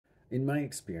In my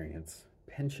experience,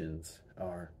 pensions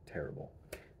are terrible.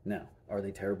 Now, are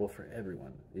they terrible for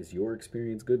everyone? Is your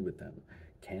experience good with them?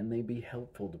 Can they be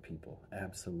helpful to people?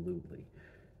 Absolutely.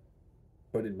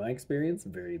 But in my experience,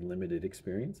 very limited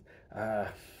experience, uh,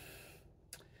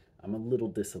 I'm a little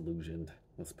disillusioned.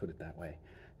 Let's put it that way.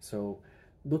 So,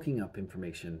 looking up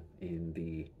information in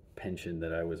the pension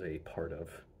that I was a part of.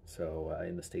 So,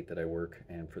 in the state that I work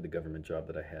and for the government job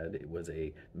that I had, it was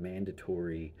a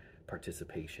mandatory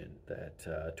participation that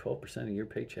 12% of your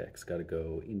paychecks got to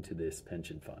go into this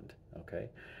pension fund. Okay.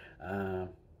 Uh,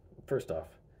 First off,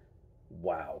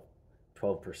 wow,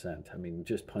 12%. I mean,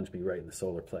 just punch me right in the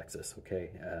solar plexus, okay?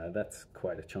 That's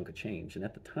quite a chunk of change. And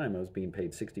at the time, I was being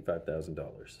paid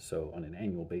 $65,000. So on an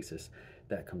annual basis,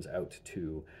 that comes out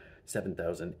to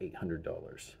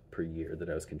 $7,800 per year that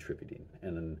I was contributing.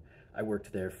 And then I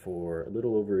worked there for a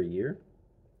little over a year.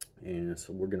 And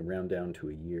so we're going to round down to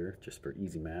a year just for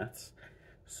easy maths.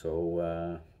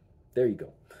 So there you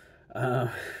go. Uh,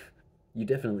 you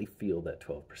definitely feel that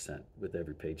 12% with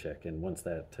every paycheck. And once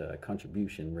that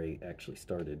contribution rate actually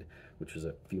started, which was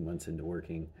a few months into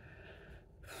working,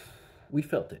 we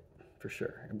felt it for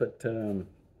sure. But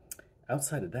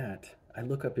outside of that, I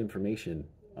look up information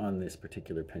on this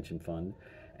particular pension fund,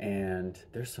 and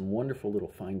there's some wonderful little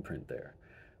fine print there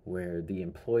where the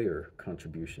employer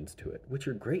contributions to it, which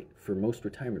are great for most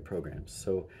retirement programs.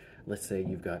 So let's say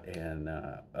you've got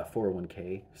a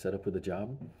 401k set up with a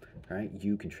job, right?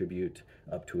 You contribute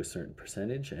up to a certain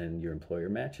percentage and your employer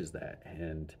matches that.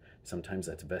 And sometimes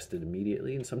that's vested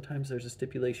immediately, and sometimes there's a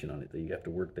stipulation on it that you have to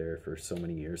work there for so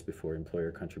many years before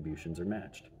employer contributions are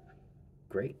matched.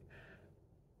 Great.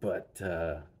 But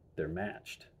they're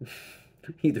matched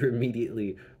either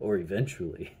immediately or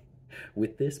eventually.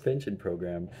 With this pension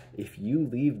program, if you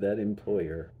leave that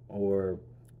employer or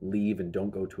leave and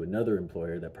don't go to another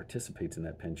employer that participates in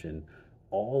that pension,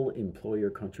 all employer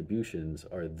contributions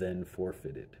are then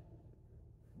forfeited.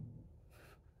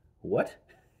 What?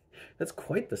 That's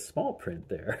quite the small print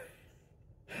there.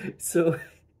 So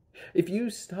if you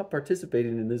stop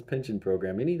participating in this pension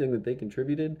program, anything that they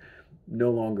contributed no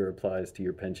longer applies to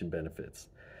your pension benefits.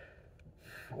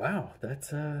 Wow,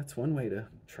 that's one way to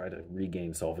try to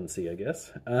regain solvency, I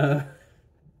guess. Wow,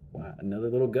 another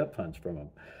little gut punch from him.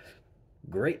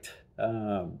 Great.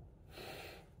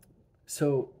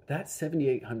 So that's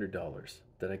 $7,800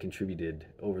 that I contributed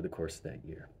over the course of that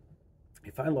year.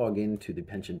 If I log into the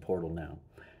pension portal now,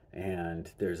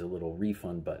 and there's a little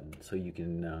refund button, so you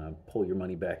can pull your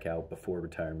money back out before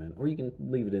retirement, or you can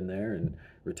leave it in there and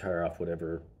retire off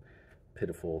whatever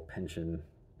pitiful pension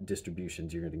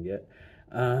distributions you're going to get.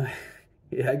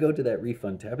 Yeah, I go to that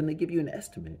refund tab and they give you an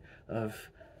estimate of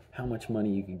how much money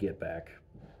you can get back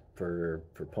for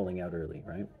pulling out early,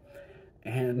 right?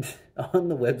 And on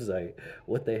the website,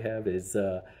 what they have is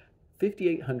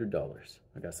 $5,800.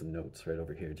 I got some notes right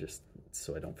over here just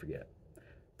so I don't forget.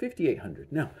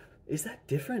 $5,800. Now, is that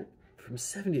different from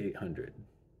 $7,800?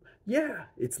 Yeah,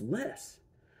 it's less.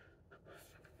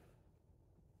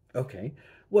 Okay,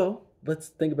 well, let's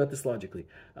think about this logically.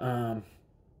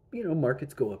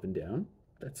 Markets go up and down.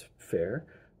 That's fair.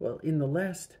 Well, in the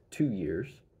last 2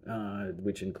 years,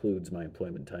 which includes my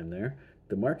employment time there,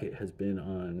 the market has been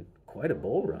on quite a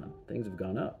bull run. Things have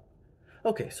gone up.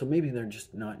 Okay, so maybe they're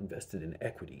just not invested in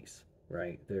equities,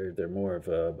 right? They're more of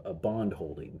a bond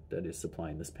holding that is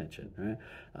supplying this pension, right?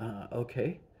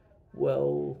 Okay,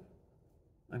 well,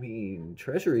 I mean,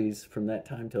 treasuries from that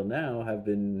time till now have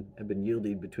been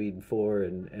yielding between 4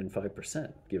 and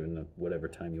 5%, given whatever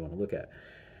time you want to look at.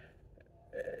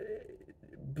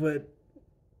 But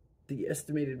the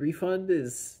estimated refund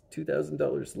is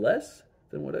 $2,000 less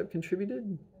than what I've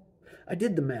contributed. I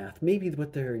did the math. Maybe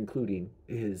what they're including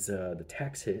is the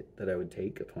tax hit that I would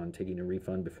take upon taking a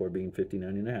refund before being 59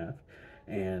 and a half,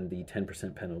 and the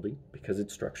 10% penalty, because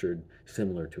it's structured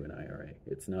similar to an IRA.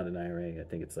 It's not an IRA. I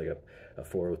think it's like a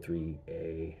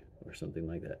 403A or something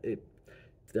like that.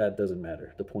 That doesn't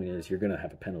matter. The point is you're going to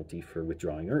have a penalty for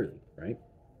withdrawing early, right?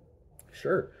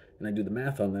 Sure. And I do the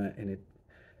math on that, and it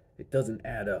doesn't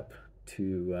add up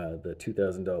to the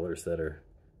 $2,000 that are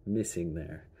missing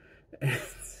there. And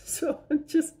so I'm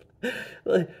just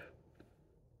like,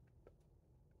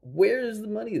 where's the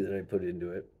money that I put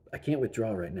into it? I can't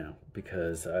withdraw right now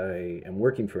because I am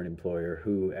working for an employer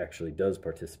who actually does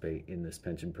participate in this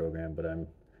pension program, but I'm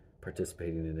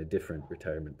participating in a different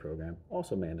retirement program,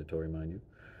 also mandatory, mind you.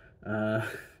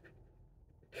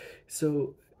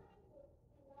 So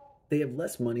they have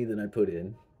less money than I put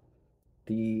in.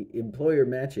 The employer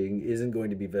matching isn't going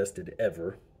to be vested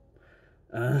ever.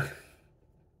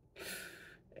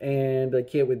 And I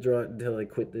can't withdraw it until I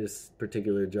quit this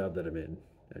particular job that I'm in.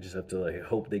 I just have to like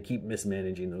hope they keep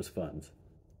mismanaging those funds.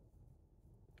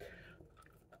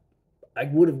 I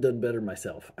would have done better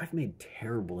myself. I've made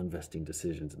terrible investing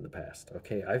decisions in the past.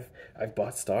 Okay, I've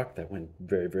bought stock that went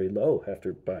very, very low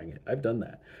after buying it. I've done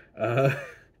that. Uh,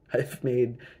 I've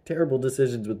made terrible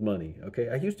decisions with money. Okay,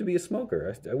 I used to be a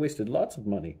smoker. I wasted lots of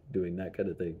money doing that kind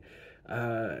of thing.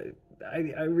 Uh,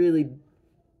 I really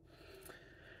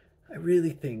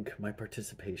think my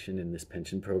participation in this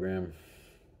pension program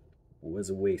was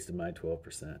a waste of my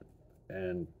 12%.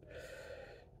 And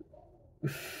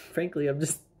frankly, I'm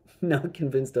just not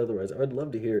convinced otherwise. I'd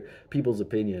love to hear people's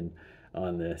opinion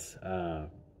on this.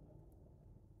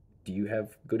 Do you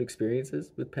have good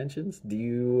experiences with pensions? Do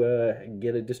you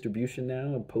get a distribution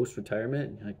now and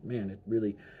post-retirement? You're like, man, it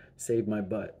really saved my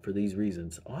butt for these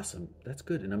reasons. Awesome. That's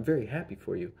good. And I'm very happy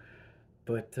for you.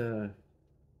 But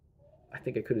I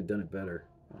think I could have done it better,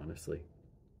 honestly.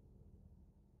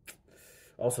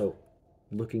 Also,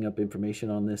 looking up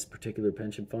information on this particular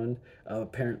pension fund,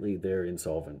 apparently they're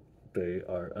insolvent. They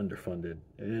are underfunded,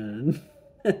 and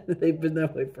they've been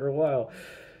that way for a while.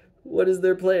 What is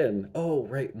their plan? Oh,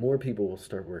 right, more people will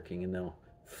start working and they'll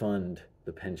fund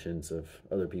the pensions of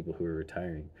other people who are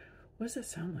retiring. What does that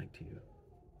sound like to you?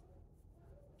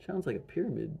 Sounds like a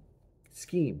pyramid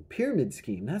scheme. Pyramid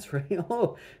scheme, that's right.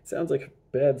 Oh, sounds like a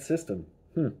bad system.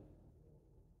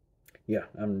 Yeah,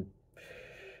 I'm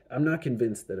not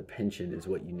convinced that a pension is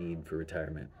what you need for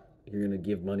retirement. You're going to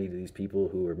give money to these people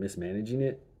who are mismanaging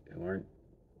it, who aren't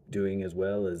doing as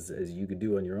well as you could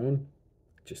do on your own.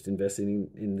 Just investing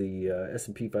in the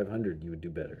S&P 500, you would do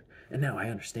better. And now I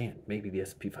understand. Maybe the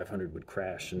S&P 500 would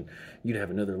crash and you'd have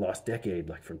another lost decade,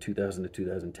 like from 2000 to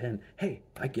 2010. Hey,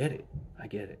 I get it. I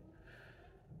get it.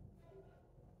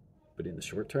 But in the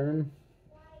short term,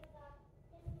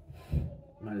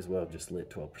 might as well have just lit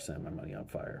 12% of my money on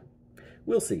fire.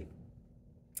 We'll see.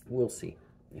 We'll see.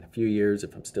 In a few years,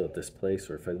 if I'm still at this place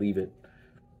or if I leave it,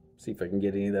 see if I can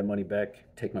get any of that money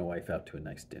back, take my wife out to a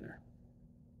nice dinner.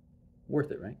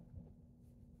 Worth it, right?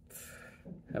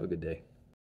 Have a good day.